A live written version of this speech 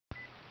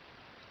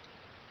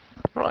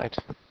Right.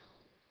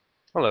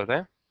 Hello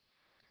there.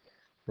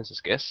 This is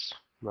Guess.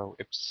 No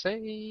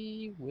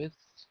Ipsy with...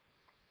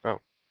 Oh,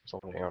 it's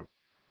already on.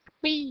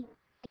 Whee!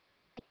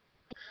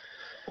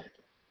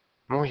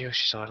 More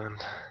Yoshi's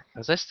Island.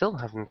 Because I still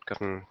haven't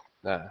gotten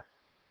back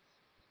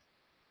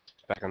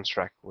on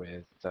track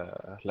with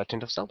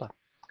Legend of Zelda.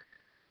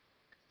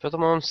 But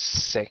I'm on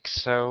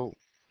 6, so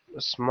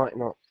this might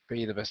not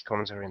be the best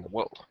commentary in the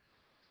world.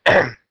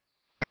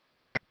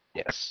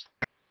 Yes.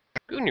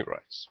 Goonie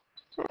rights.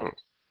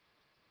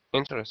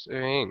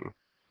 Interesting.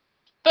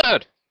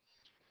 Bird!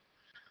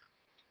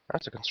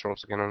 That's the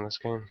controls again on this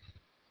game.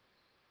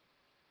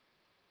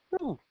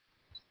 Ooh.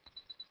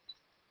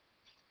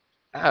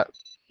 Ah.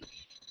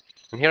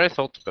 And here I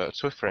thought the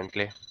birds were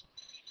friendly.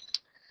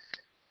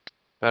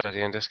 Bad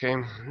idea in this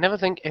game. Never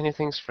think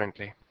anything's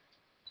friendly.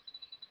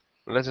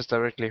 Unless it's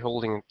directly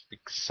holding a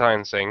big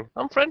sign saying,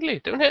 I'm friendly,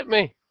 don't hit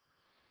me!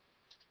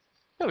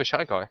 You're a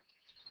shy guy.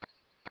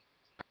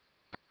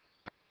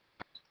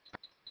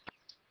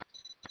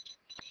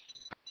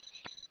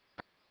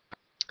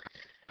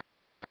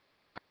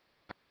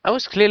 I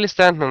was clearly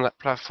standing on that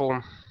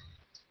platform.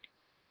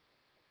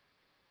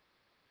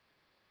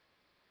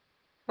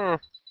 Oh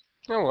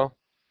well.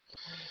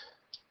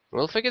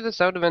 We'll figure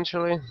this out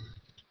eventually.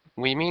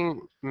 We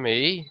mean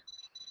me?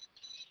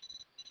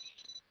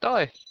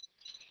 Die.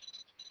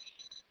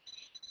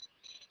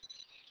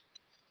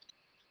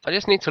 I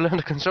just need to learn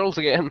the controls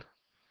again.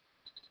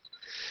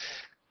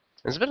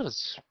 It's been a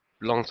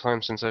long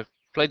time since I've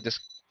played this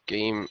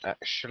game,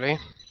 actually.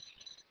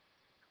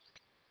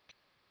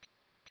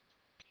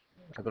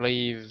 I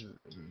believe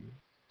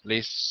at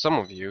least some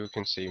of you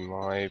can see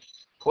my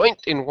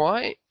point in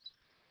why.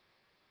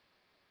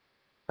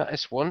 That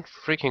is one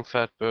freaking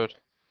fat bird.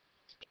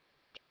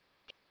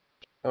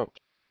 Oh.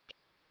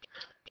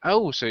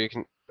 Oh, so you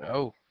can...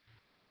 Oh.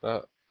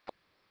 That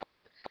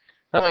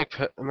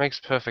makes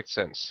perfect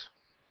sense.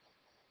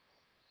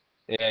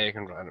 Yeah, you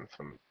can ride them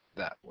from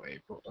that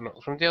way, but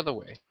not from the other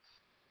way.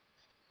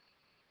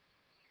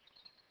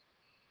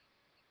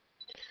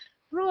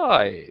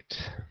 Right.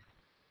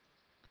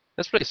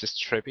 This place is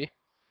trippy.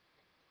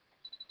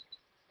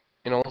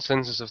 In all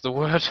senses of the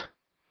word.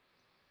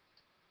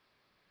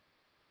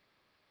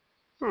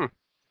 Hmm.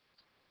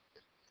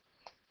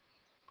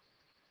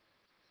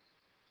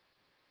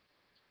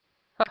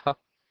 Haha.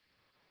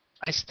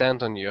 I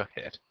stand on your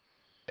head.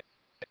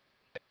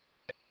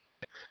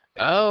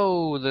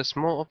 Oh, there's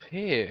more up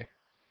here.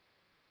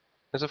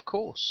 Yes, of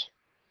course.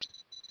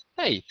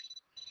 Hey,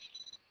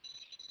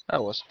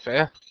 that wasn't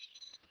fair.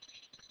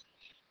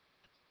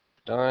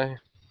 Die.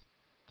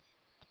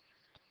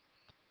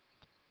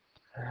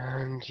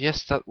 And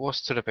yes, that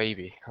was to the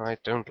baby. I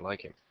don't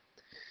like him.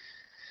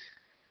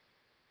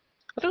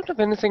 I don't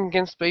have anything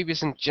against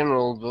babies in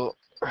general, but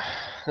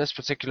this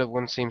particular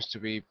one seems to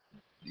be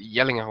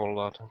yelling a whole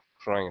lot,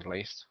 crying at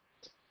least.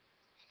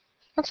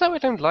 That's how I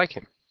don't like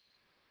him.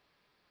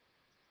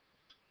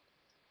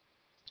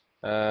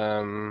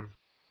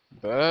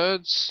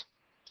 Birds.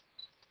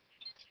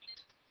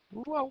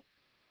 Well,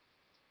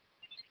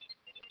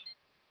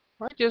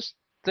 I just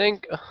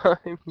think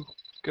I'm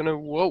gonna,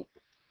 whoa,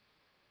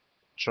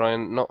 try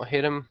and not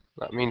hit him.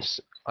 That means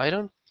I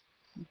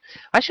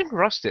should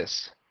rust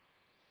this.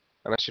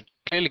 And I should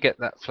clearly get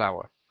that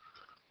flower.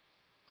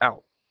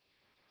 Ow.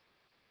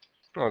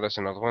 Oh, there's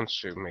another one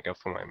to make up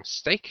for my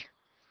mistake.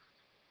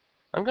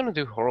 I'm gonna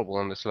do horrible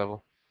on this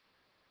level.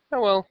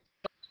 Oh well.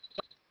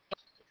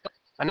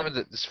 I never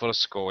did this for the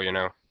score, you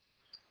know.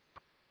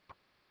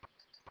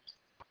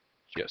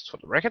 Just for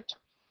the record.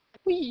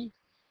 Whee!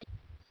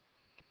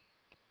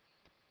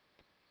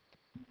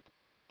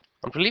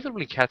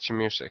 Unbelievably catchy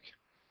music.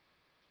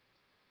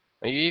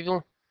 Are you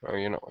evil? Oh,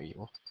 you're not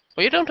evil.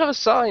 But you don't have a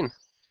sign!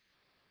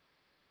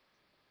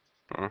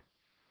 Hmm.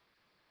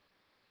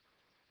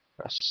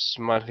 That's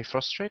mildly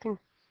frustrating.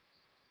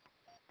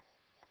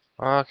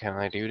 Ah, can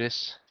I do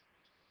this?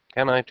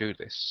 Can I do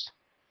this?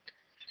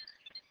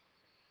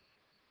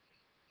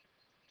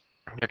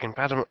 Looking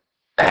bad on...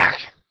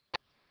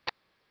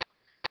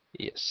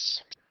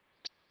 Yes.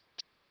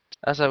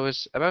 As I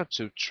was about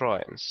to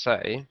try and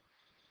say,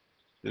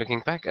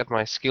 looking back at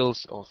my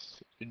skills of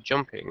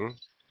jumping,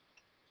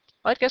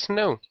 I'd guess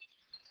no.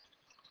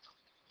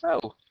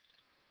 Oh.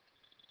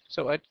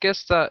 So I'd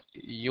guess that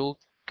you'll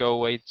go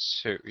away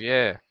too.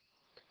 Yeah.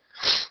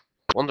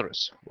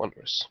 Wondrous.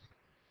 Wondrous.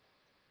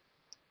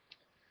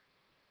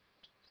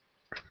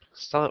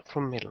 Start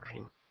from middle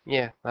ring.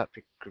 Yeah, that'd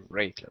be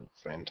great, little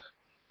friend.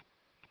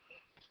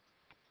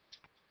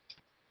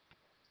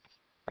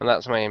 And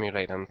that's my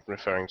emulate I'm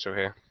referring to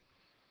here.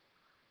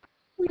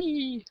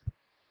 Whee!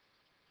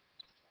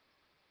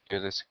 Do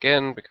this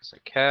again because I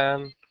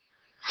can.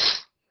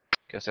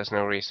 Because there's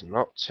no reason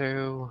not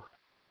to.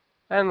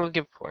 And we'll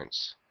give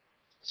points.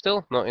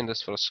 Still not in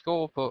this for a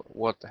score, but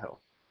what the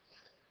hell.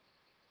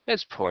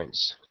 It's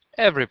points.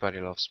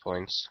 Everybody loves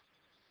points.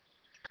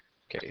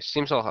 Okay,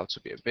 seems I'll have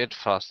to be a bit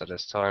faster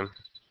this time.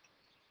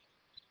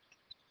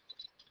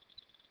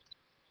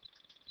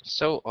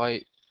 So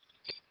I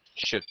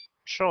should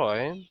try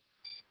and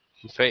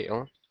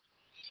fail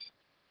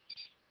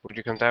Would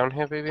you come down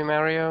here, baby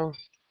Mario?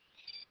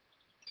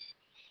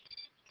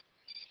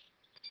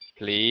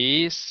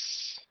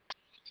 Please?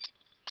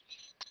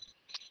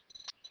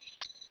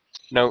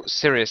 No,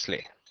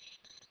 seriously.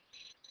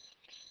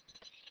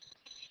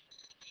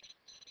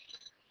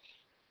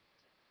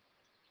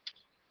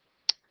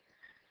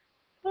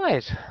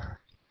 Right.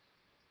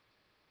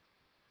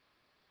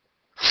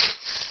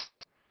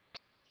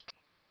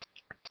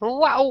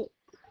 Wow!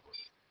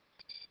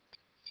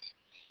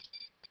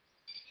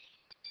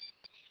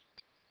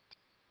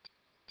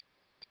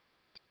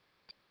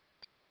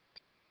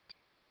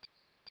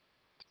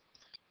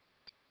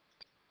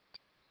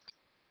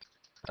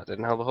 That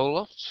didn't help a whole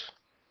lot.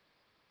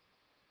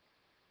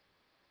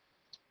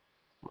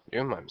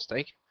 You're my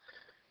mistake.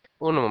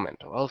 Un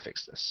momento, I'll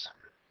fix this.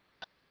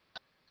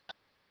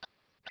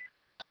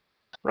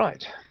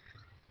 Right.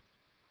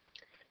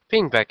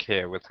 Being back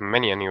here with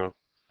many a new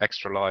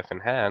extra life in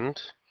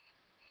hand,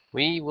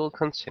 we will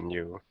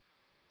continue.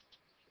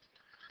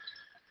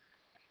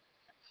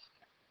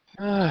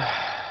 I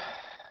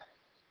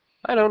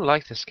don't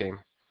like this game.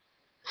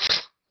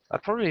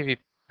 I'd probably be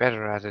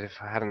better at it if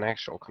I had an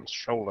actual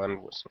controller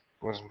and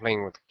wasn't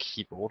playing with a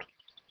keyboard.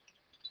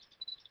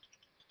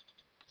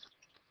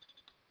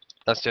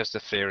 That's just a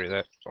theory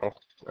that... Oh,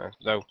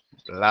 no.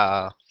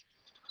 Blah.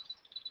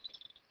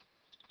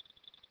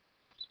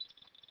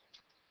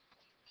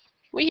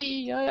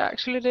 Whee! I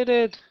actually did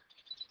it!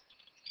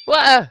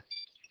 Wah!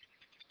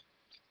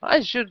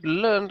 I should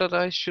learn that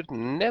I should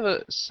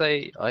never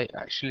say I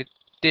actually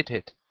did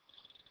it.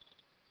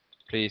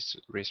 Please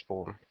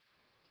respawn.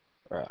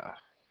 Ah.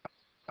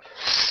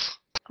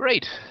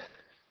 Great!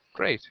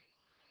 Great.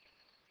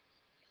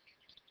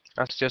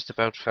 That's just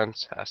about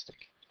fantastic.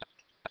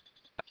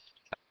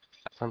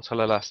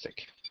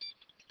 Fantalastic.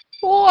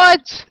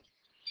 What?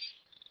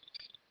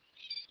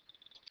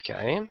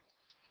 Okay.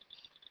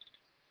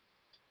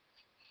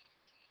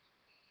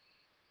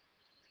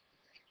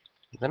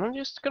 Then I'm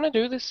just gonna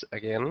do this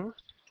again.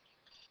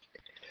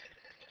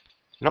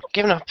 Not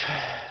giving up.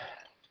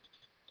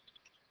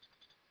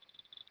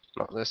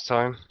 Not this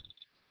time.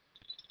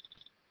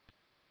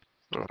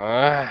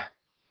 Ah.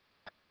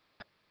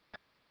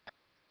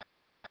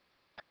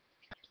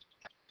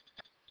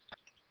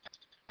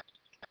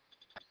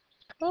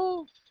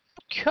 Oh,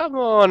 come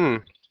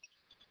on!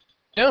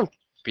 Don't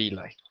be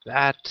like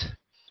that.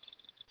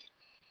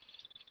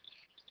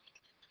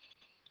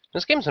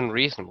 This game's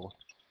unreasonable.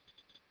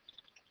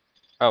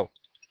 Oh.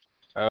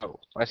 Oh,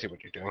 I see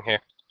what you're doing here.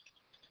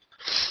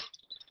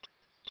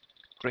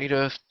 Great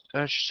urge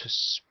to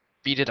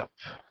speed it up.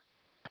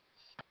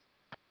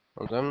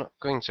 Although I'm not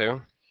going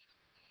to.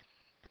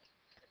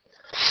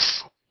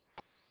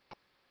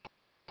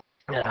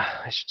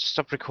 I should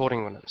stop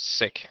recording when I'm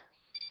sick.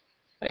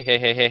 Hey, hey,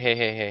 hey, hey, hey,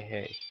 hey, hey,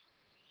 hey.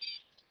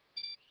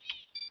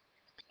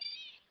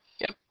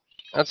 Yep,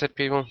 that's it,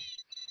 people.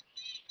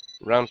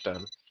 Round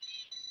done.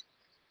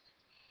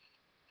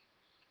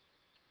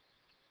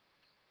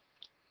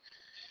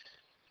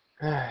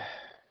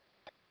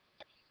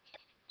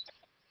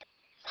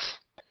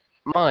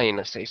 Mine,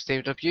 a safe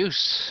state of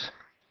use.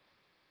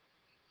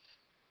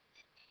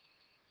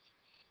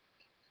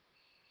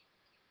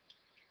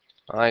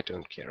 I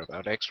don't care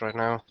about X right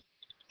now.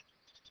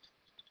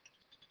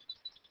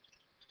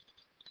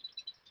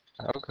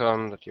 How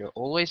come that you're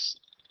always...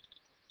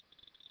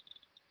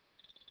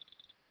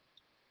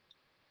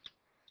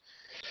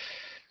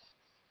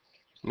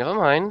 Never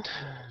mind.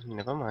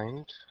 Never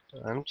mind.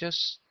 I'm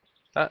just...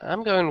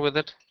 I'm going with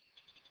it.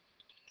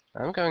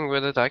 I'm going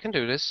with it. I can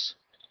do this.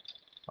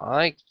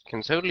 I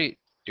can totally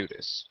do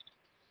this.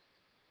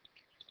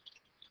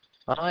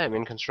 I am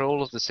in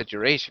control of the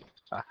situation.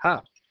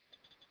 Aha!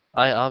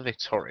 I are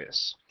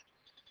victorious.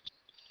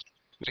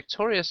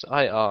 Victorious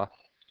I are.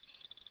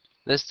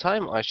 This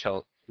time I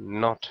shall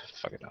not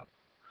fuck it up.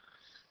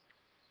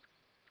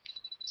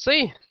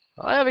 See?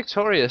 I am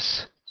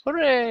victorious.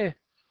 Hooray!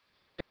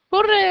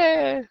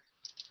 Hooray!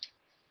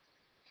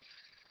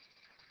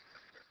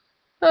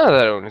 Oh,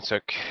 that only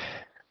took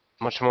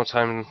much more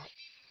time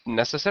than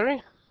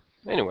necessary.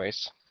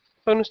 Anyways,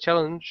 bonus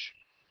challenge.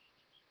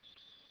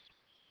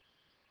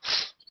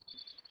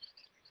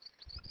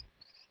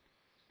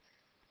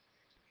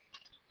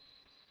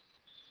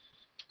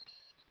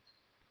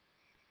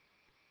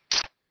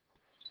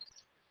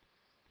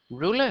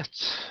 Roulette.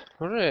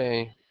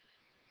 Hooray.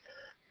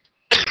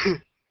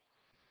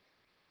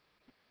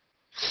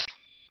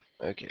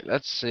 Okay,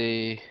 let's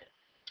see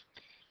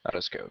how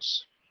this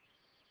goes.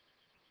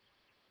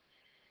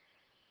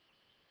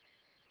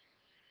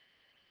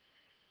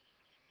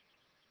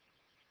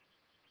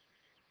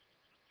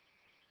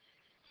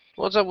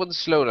 What's up with the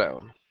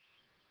slowdown?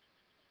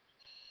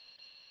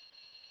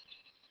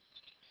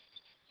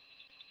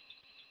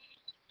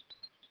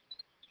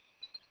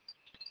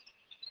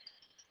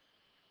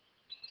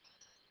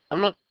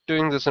 I'm not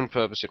doing this on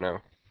purpose, you know.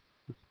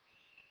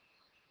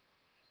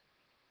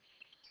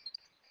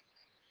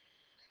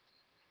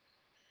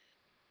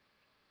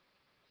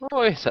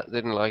 Oh, yes, that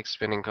didn't like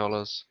spinning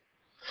colors.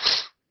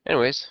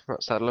 Anyways,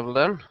 that's that level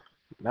done.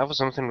 Now for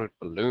something with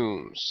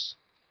balloons.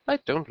 I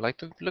don't like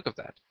the look of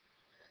that.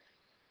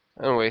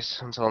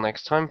 Anyways, until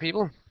next time,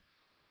 people,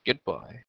 goodbye.